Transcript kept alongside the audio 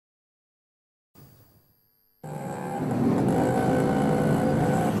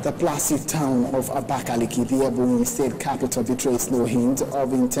The placid town of Abakaliki, the Ebonyi state capital, betrays no hint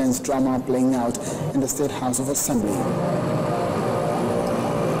of intense drama playing out in the State House of Assembly.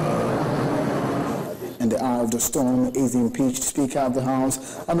 In the eye of the storm is the impeached Speaker of the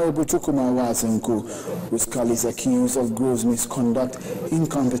House, Honourable Chukwuma Nwazunku, whose colleagues accused of gross misconduct,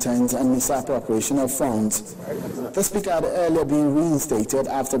 incompetence and misappropriation of funds. The Speaker had earlier been reinstated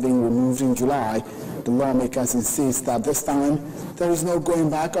after being removed in July. The lawmakers insist that this time there is no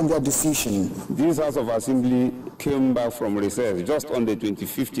going back on their decision. This House of Assembly came back from recess just on the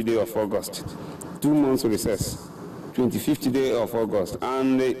 25th day of August, 2 months recess. 25th day of August,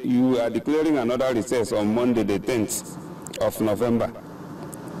 and you are declaring another recess on Monday the 10th of November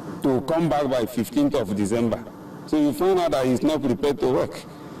to come back by 15th of December. So you find out that he's not prepared to work.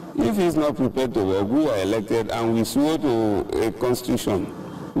 If he's not prepared to work, we are elected and we swore to a constitution.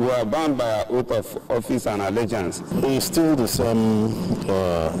 We are bound by our oath of office and allegiance. It's still the same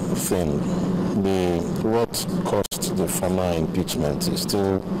thing. What caused the former impeachment is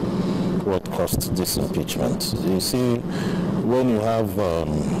still what caused this impeachment. You see, when you have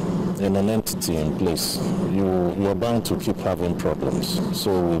a non-entity in place, you're bound to keep having problems.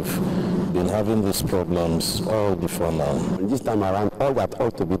 So we've been having these problems all before now. This time around, all that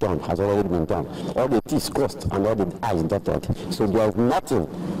ought to be done has already been done. All the T's crossed and all the I's dotted. So there is nothing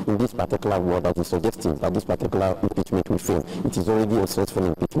in this particular word that is suggesting that this particular impeachment will fail. It is already a successful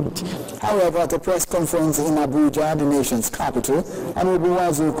impeachment. However, at a press conference in Abuja, the nation's capital, Honourable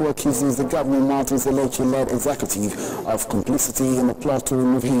Nwazunku accuses the government Martin's led executive of complicity in a plot to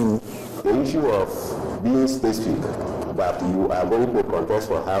remove him. The issue of being specific that you are going to contest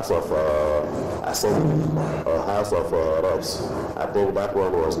for House of Assembly or House of Reps, I think that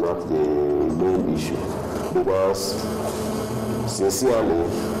one was not the main issue, because sincerely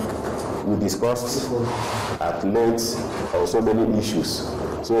we discussed at length on so many issues.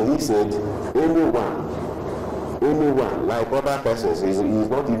 So he said anyone, like other persons, he's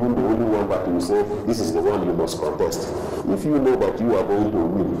not even the only one that will say this is the one you must contest. If you know that you are going to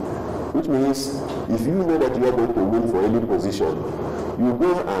win, which means if you know that you are going to win for any position, you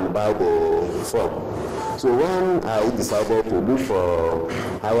go and buy the form. So when I decided to look for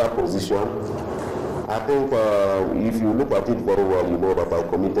higher position, I think if you look at it very well, you know that I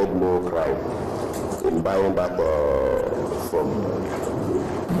committed no crime in buying that form.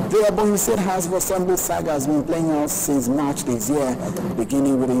 The Ebonyi State House of Assembly saga has been playing out since March this year,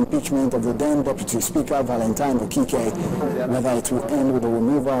 beginning with the impeachment of the then Deputy Speaker Valentine Okike. Whether it will end with the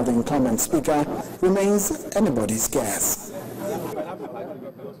removal of the incumbent Speaker remains anybody's guess.